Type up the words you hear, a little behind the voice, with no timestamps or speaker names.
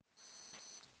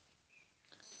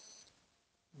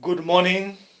Good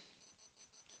morning.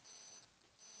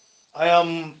 I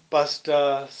am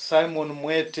Pastor Simon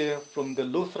Mwete from the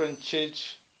Lutheran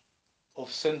Church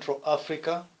of Central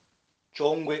Africa,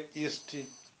 Chongwe East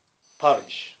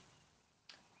Parish.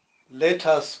 Let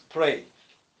us pray.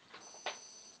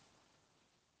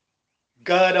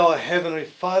 God, our Heavenly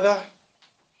Father,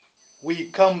 we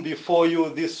come before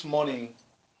you this morning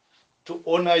to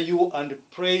honor you and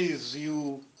praise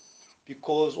you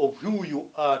because of who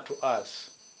you are to us.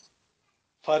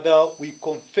 Father, we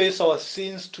confess our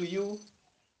sins to you.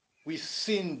 We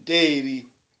sin daily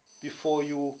before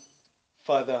you,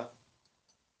 Father,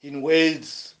 in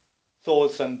words,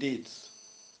 thoughts, and deeds.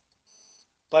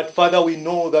 But Father, we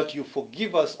know that you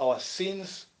forgive us our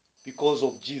sins because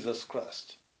of Jesus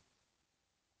Christ.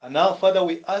 And now, Father,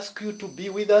 we ask you to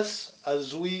be with us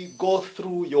as we go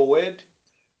through your word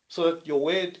so that your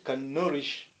word can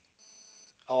nourish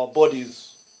our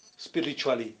bodies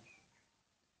spiritually.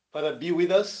 Father, be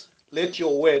with us. Let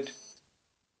your word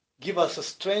give us a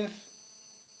strength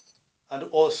and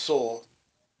also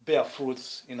bear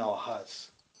fruits in our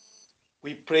hearts.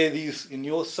 We pray this in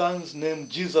your Son's name,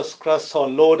 Jesus Christ, our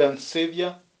Lord and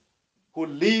Savior, who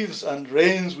lives and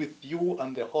reigns with you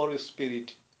and the Holy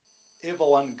Spirit, ever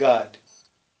one God.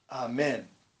 Amen.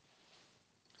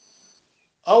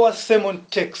 Our sermon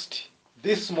text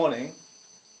this morning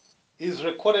is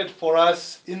recorded for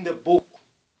us in the book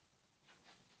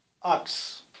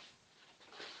Acts.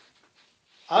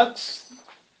 Acts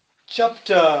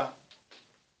chapter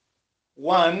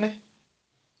 1,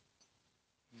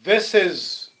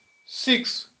 verses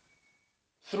 6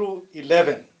 through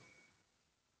 11.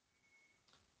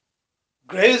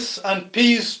 Grace and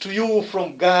peace to you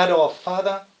from God our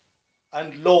Father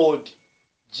and Lord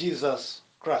Jesus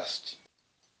Christ.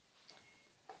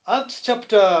 Acts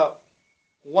chapter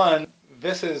 1,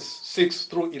 verses 6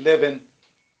 through 11.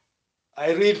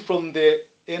 I read from the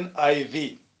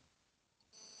NIV.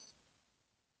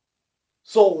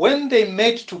 So when they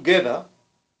met together,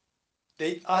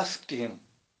 they asked him,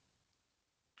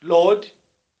 Lord,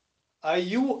 are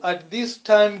you at this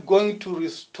time going to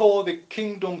restore the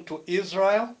kingdom to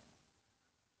Israel?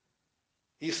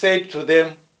 He said to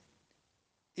them,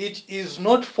 it is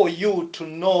not for you to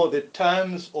know the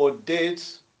times or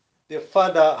dates the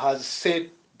Father has set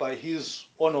by his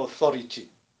own authority,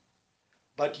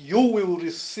 but you will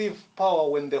receive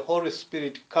power when the Holy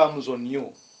Spirit comes on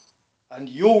you, and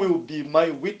you will be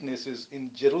my witnesses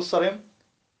in Jerusalem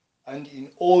and in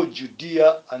all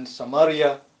Judea and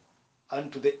Samaria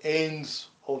and to the ends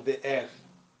of the earth.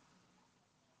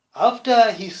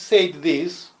 After he said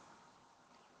this,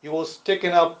 he was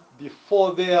taken up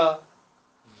before their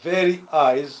very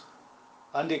eyes,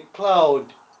 and a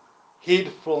cloud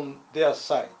hid from their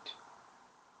sight.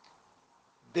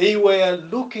 They were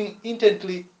looking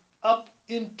intently up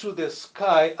into the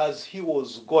sky as he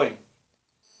was going,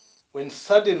 when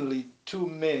suddenly two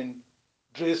men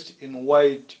dressed in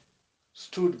white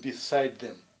stood beside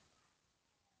them.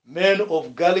 Men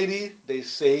of Galilee, they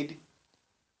said,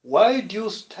 why do you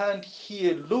stand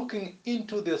here looking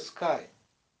into the sky?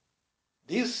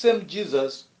 This same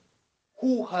Jesus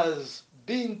who has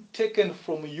been taken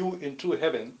from you into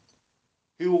heaven,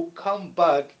 he will come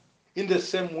back in the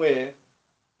same way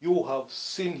you have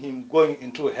seen him going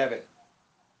into heaven.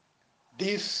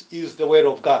 This is the word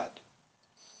of God.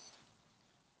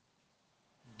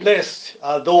 Blessed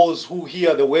are those who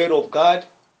hear the word of God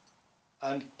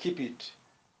and keep it.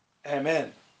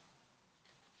 Amen.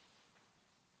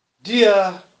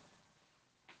 Dear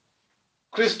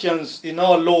Christians in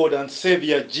our Lord and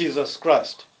Savior Jesus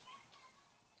Christ,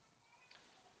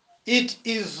 it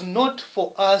is not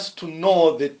for us to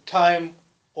know the time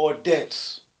or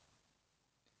dates.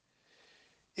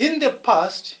 In the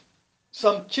past,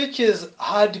 some churches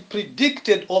had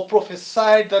predicted or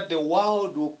prophesied that the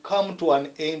world will come to an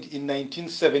end in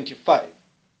 1975.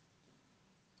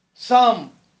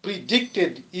 Some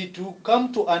predicted it will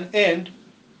come to an end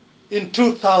in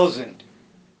 2000.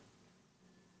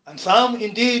 And some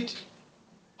indeed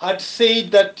had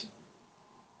said that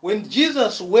when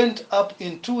Jesus went up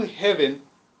into heaven,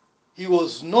 he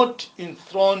was not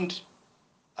enthroned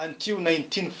until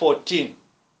 1914.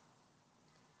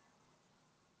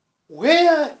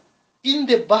 Where in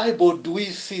the Bible do we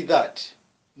see that?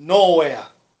 Nowhere.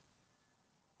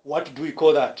 What do we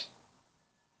call that?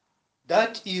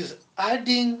 That is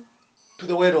adding to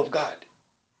the word of God.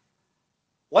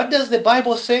 What does the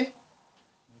Bible say?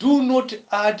 Do not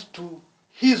add to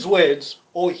his words,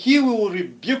 or he will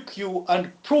rebuke you and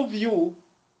prove you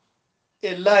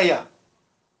a liar.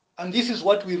 And this is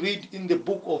what we read in the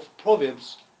book of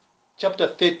Proverbs, chapter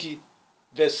 30,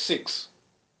 verse 6.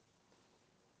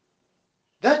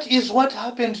 That is what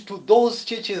happened to those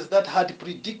churches that had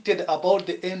predicted about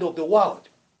the end of the world.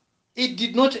 It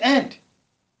did not end.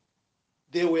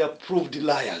 They were proved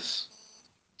liars.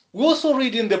 We also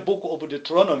read in the book of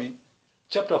Deuteronomy,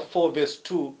 chapter 4, verse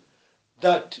 2,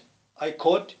 that, I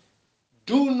quote,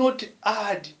 "Do not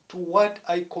add to what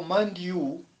I command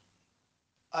you,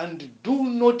 and do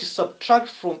not subtract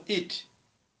from it,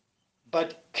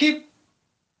 but keep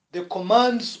the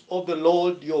commands of the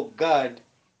Lord your God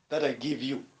that I give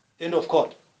you." End of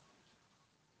quote.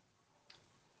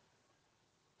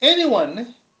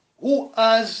 Anyone who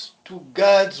adds to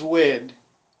God's word,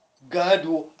 God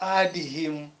will add to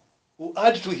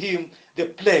him the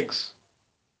plagues.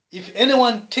 If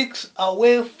anyone takes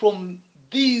away from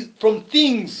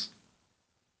things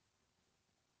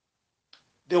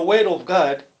the word of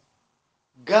God,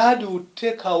 God will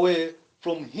take away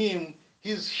from him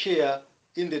his share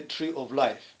in the tree of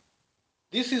life.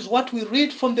 This is what we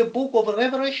read from the book of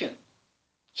Revelation,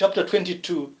 chapter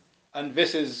 22 and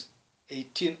verses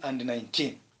 18 and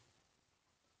 19.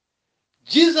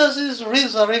 Jesus'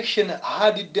 resurrection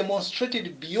had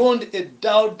demonstrated beyond a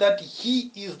doubt that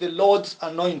he is the Lord's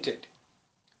anointed.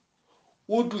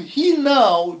 Would he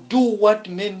now do what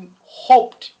men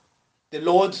hoped the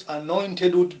Lord's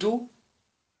anointed would do?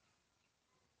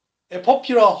 A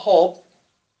popular hope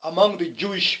among the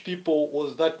Jewish people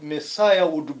was that Messiah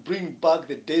would bring back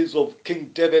the days of King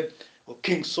David or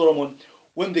King Solomon,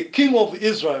 when the king of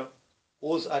Israel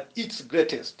was at its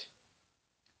greatest.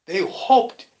 They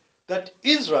hoped that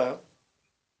Israel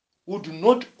would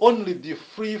not only be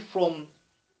free from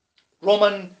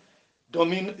Roman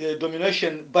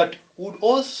domination, but would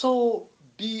also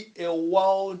be a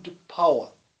world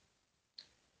power.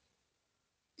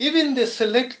 Even the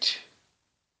select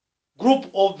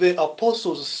group of the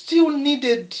apostles still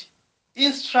needed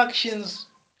instructions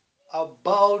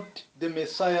about the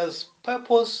Messiah's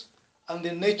purpose and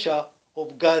the nature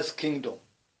of God's kingdom.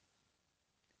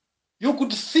 You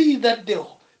could see that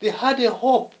they had a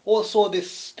hope, also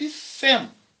this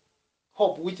same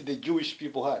hope which the Jewish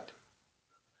people had.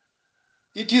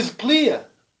 It is clear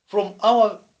from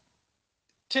our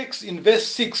text in verse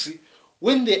 6,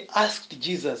 when they asked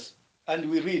Jesus, and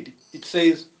we read, it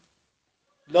says,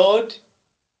 "Lord,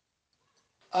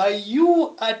 are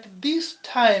you at this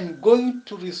time going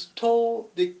to restore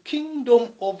the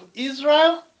kingdom of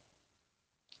Israel?"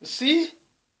 See?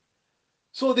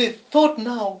 So they thought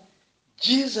now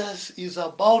Jesus is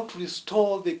about to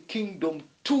restore the kingdom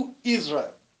to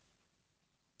Israel.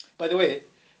 By the way,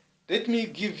 let me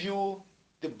give you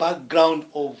the background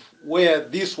of where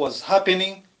this was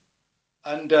happening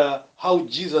and how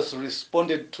Jesus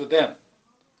responded to them.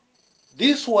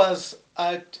 This was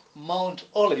at Mount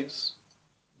Olives.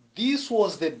 This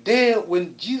was the day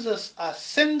when Jesus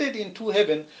ascended into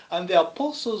heaven, and the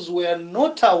apostles were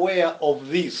not aware of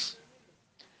this.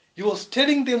 He was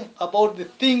telling them about the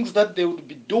things that they would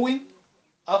be doing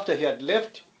after he had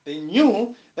left. They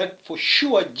knew that for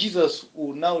sure Jesus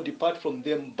would now depart from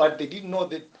them, but they didn't know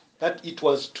that it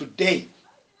was today.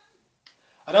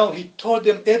 And now he told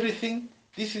them everything.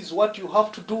 This is what you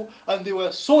have to do. And they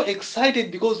were so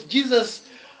excited because Jesus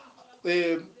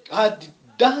had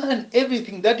done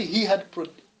everything that he had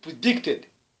predicted.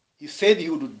 He said he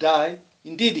would die.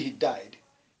 Indeed, he died.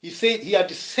 He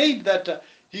had said that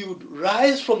he would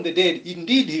rise from the dead.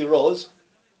 Indeed, he rose.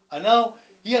 And now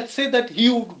he had said that he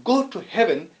would go to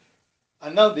heaven.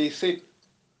 And now they said,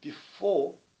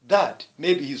 before that,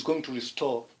 maybe he's going to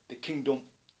restore the kingdom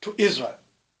to Israel.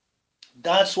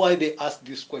 That's why they asked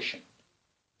this question.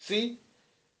 See,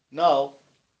 now,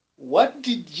 what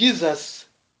did Jesus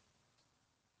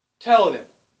tell them?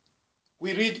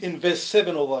 We read in verse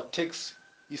 7 of our text,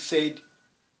 he said,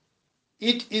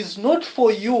 "It is not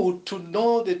for you to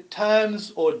know the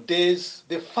times or days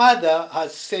the Father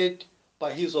has set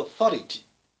by his authority."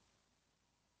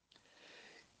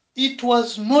 It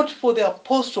was not for the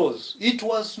apostles. It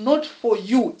was not for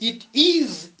you. It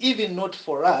is even not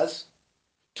for us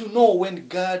to know when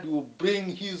God will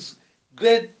bring his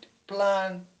great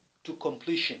plan to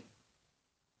completion.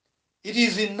 It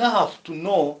is enough to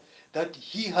know that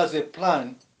he has a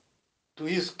plan to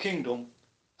his kingdom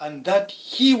and that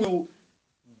he will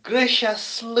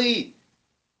graciously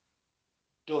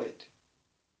do it.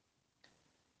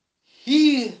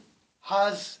 He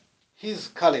has his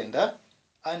calendar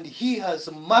and he has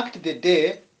marked the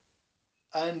day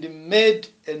and made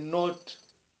a note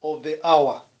of the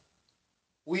hour.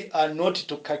 We are not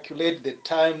to calculate the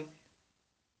time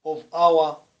of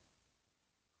hour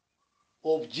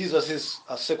of Jesus'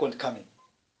 second coming.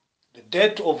 The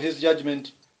date of his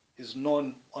judgment is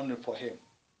known only for him.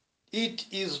 It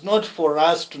is not for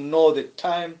us to know the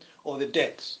time or the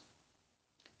deaths.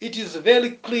 It is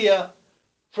very clear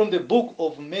from the book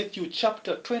of Matthew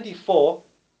chapter 24,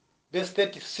 verse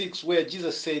 36, where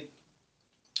Jesus said,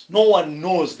 no one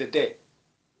knows the day,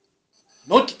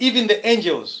 not even the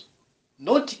angels,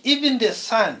 not even the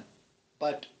Son,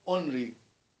 but only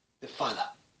the Father.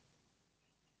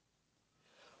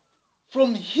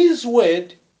 From his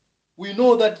word, we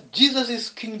know that Jesus'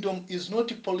 kingdom is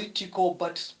not political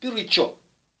but spiritual.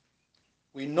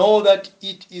 We know that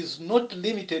it is not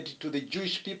limited to the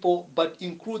Jewish people but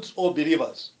includes all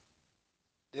believers,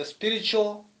 the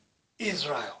spiritual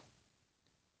Israel.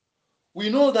 We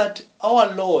know that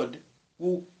our Lord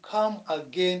will come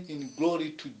again in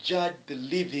glory to judge the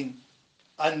living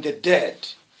and the dead.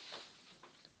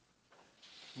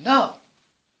 Now,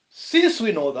 since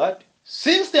we know that,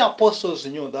 since the apostles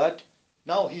knew that,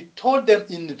 now he told them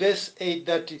in verse 8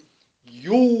 that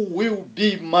you will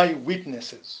be my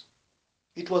witnesses.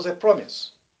 It was a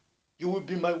promise. You will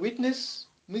be my witnesses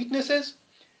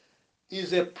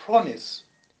is a promise.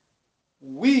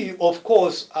 We, of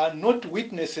course, are not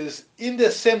witnesses in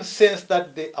the same sense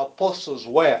that the apostles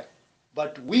were,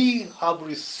 but we have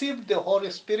received the Holy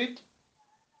Spirit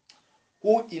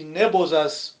who enables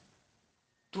us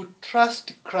to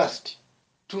trust Christ,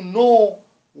 to know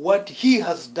what he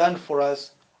has done for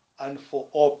us and for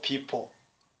all people.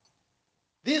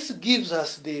 This gives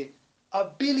us the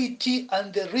ability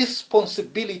and the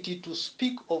responsibility to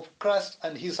speak of Christ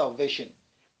and his salvation,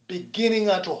 beginning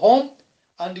at home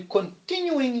and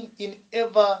continuing in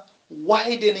ever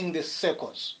widening the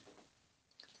circles.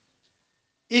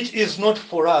 It is not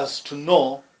for us to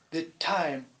know the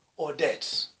time or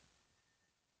dates.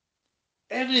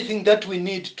 Everything that we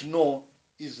need to know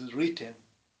is written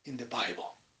in the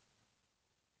Bible.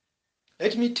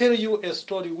 Let me tell you a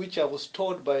story which I was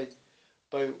told by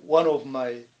one of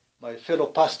my fellow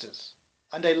pastors.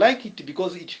 And I like it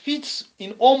because it fits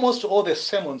in almost all the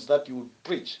sermons that you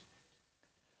preach.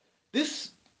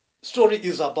 This story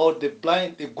is about a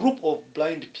group of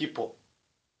blind people.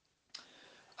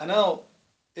 And now,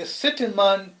 a certain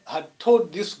man had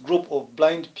told this group of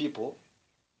blind people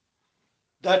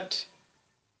that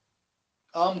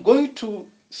I'm going to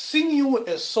sing you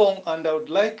a song and I would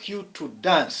like you to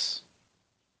dance.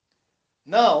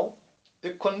 Now,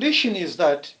 the condition is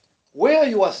that where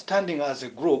you are standing as a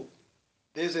group,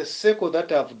 there's a circle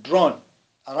that I've drawn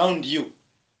around you.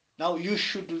 Now you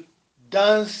should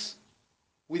dance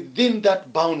within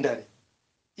that boundary.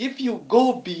 If you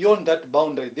go beyond that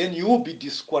boundary, then you will be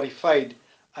disqualified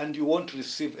and you won't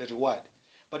receive a reward.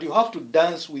 But you have to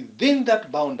dance within that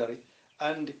boundary,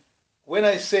 and when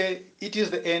I say it is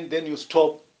the end, then you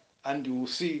stop and you will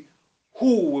see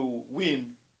who will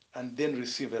win and then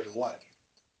receive a reward.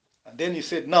 And then he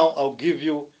said, now I'll give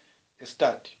you a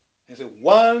start. He said,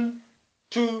 1,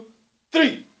 2,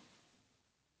 3.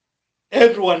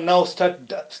 Everyone now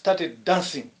started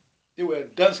dancing. They were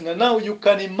dancing. And now you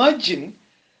can imagine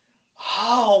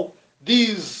how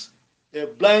these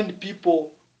blind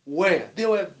people were. They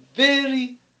were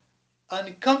very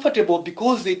uncomfortable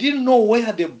because they didn't know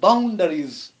where the boundary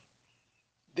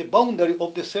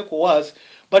of the circle was,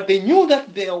 but they knew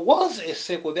that there was a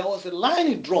circle, there was a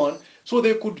line drawn, so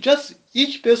they could just,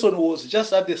 each person was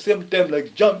just at the same time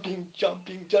like jumping,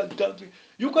 jumping.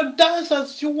 You can dance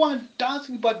as you want,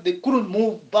 dancing, but they couldn't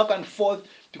move back and forth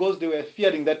because they were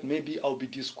fearing that maybe I'll be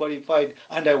disqualified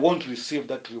and I won't receive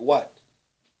that reward.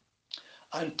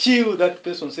 Until that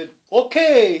person said,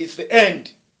 okay, it's the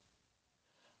end.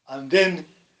 And then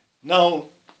now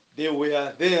they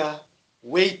were there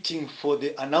waiting for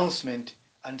the announcement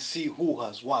and see who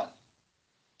has won.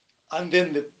 And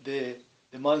then the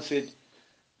man said,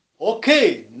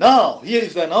 okay, now here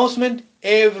is the announcement.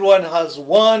 Everyone has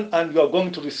won and you are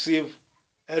going to receive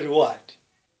a reward.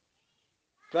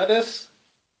 Brothers,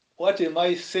 what am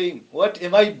I saying? What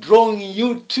am I drawing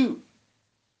you to?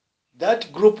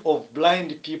 That group of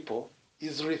blind people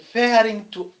is referring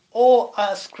to all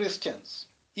us Christians.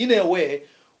 In a way,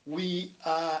 we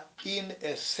are in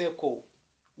a circle.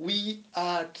 We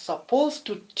are supposed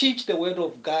to teach the Word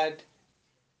of God.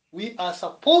 We are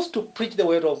supposed to preach the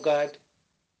Word of God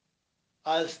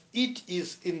as it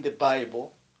is in the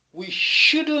Bible. We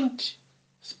shouldn't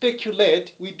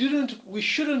speculate. We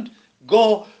shouldn't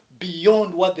go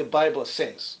beyond what the Bible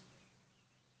says.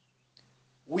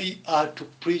 We are to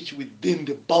preach within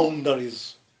the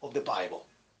boundaries of the Bible.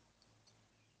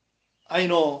 I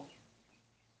know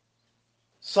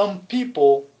some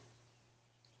people,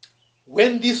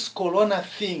 when this corona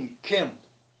thing came,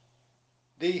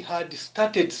 they had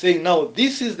started saying, now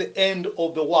this is the end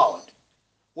of the world.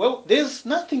 Well, there's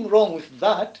nothing wrong with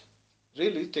that,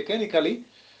 really, technically.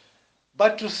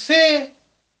 But to say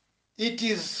it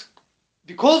is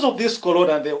because of this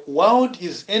corona, the world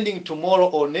is ending tomorrow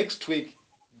or next week.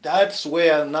 That's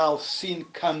where now sin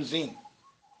comes in.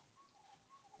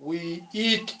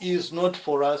 It is not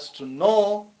for us to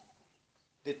know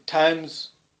the times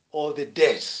or the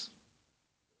days.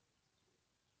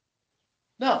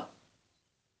 Now,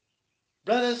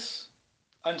 brothers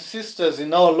and sisters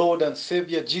in our Lord and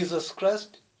Savior Jesus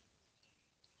Christ,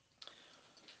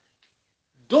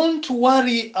 don't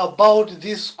worry about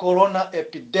this corona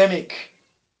epidemic.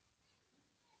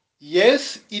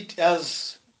 Yes, it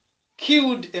has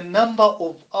killed a number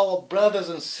of our brothers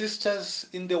and sisters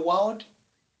in the world,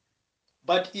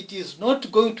 but it is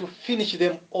not going to finish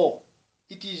them all.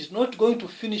 It is not going to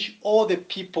finish all the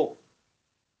people,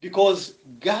 because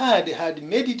God had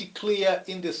made it clear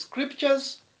in the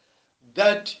scriptures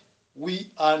that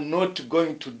we are not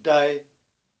going to die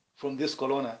from this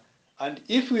corona. And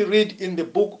if we read in the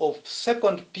book of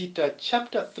 2 Peter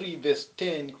chapter 3 verse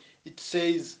 10, it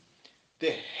says,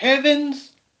 the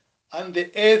heavens and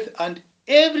the earth and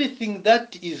everything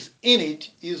that is in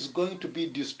it is going to be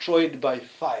destroyed by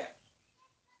fire.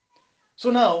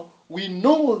 So now we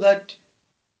know that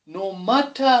no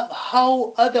matter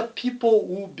how other people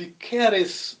will be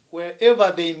careless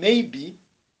wherever they may be,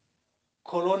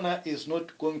 corona is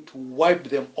not going to wipe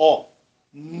them all.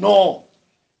 No.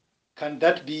 Can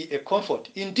that be a comfort?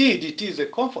 Indeed, it is a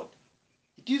comfort.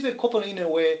 It is a comfort in a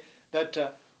way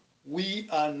that we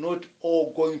are not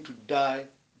all going to die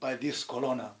by this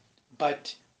corona,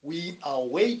 but we are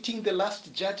waiting the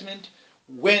last judgment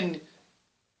when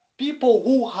people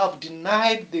who have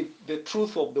denied the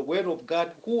truth of the word of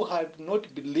God, who have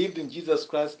not believed in Jesus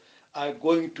Christ, are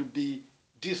going to be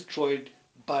destroyed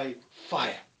by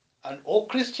fire. And all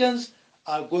Christians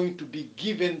are going to be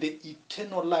given the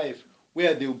eternal life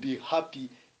where they will be happy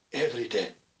every day.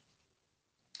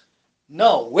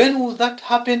 Now, when will that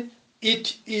happen?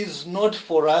 It is not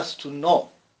for us to know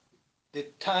the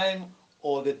time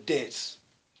or the dates.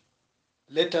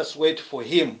 Let us wait for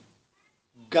him.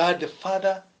 God the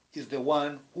Father is the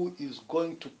one who is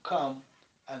going to come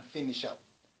and finish up.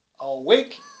 Our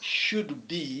work should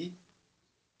be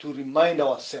to remind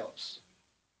ourselves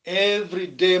every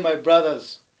day, my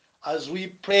brothers, as we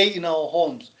pray in our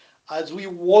homes, as we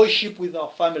worship with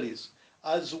our families,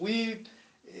 as we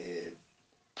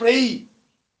pray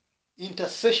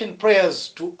intercession prayers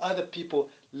to other people,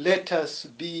 let us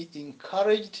be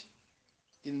encouraged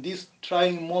in this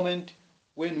trying moment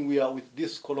when we are with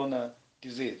this corona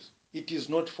disease. It is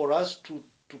not for us to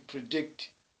predict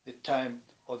the time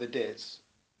or the days.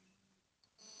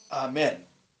 Amen.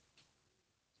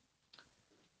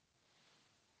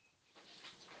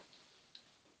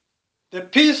 The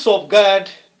peace of God,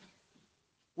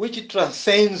 which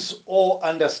transcends all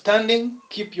understanding,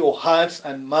 keep your hearts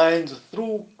and minds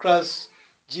through Christ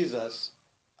Jesus.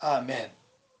 Amen.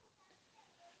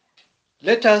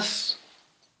 Let us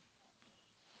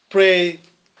pray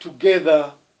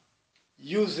together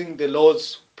using the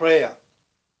Lord's Prayer.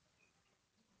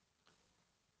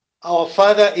 Our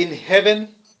Father in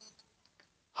heaven,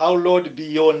 hallowed be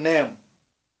your name.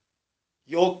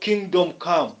 Your kingdom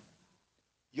come.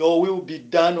 Your will be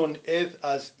done on earth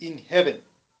as in heaven.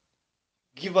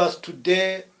 Give us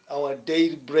today our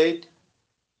daily bread.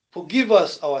 Forgive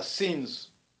us our sins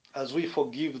as we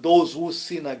forgive those who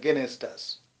sin against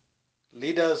us.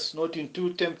 Lead us not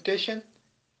into temptation,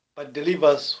 but deliver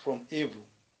us from evil.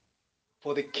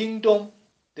 For the kingdom,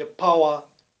 the power,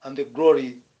 and the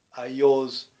glory are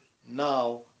yours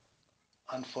now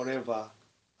and forever.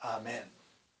 Amen.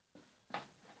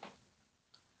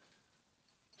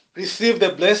 Receive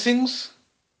the blessings.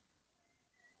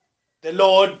 The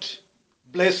Lord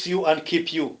bless you and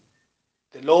keep you.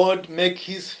 The Lord make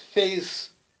his face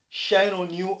shine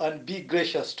on you and be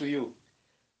gracious to you.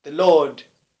 The Lord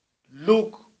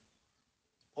look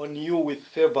on you with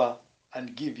favor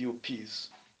and give you peace.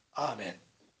 Amen.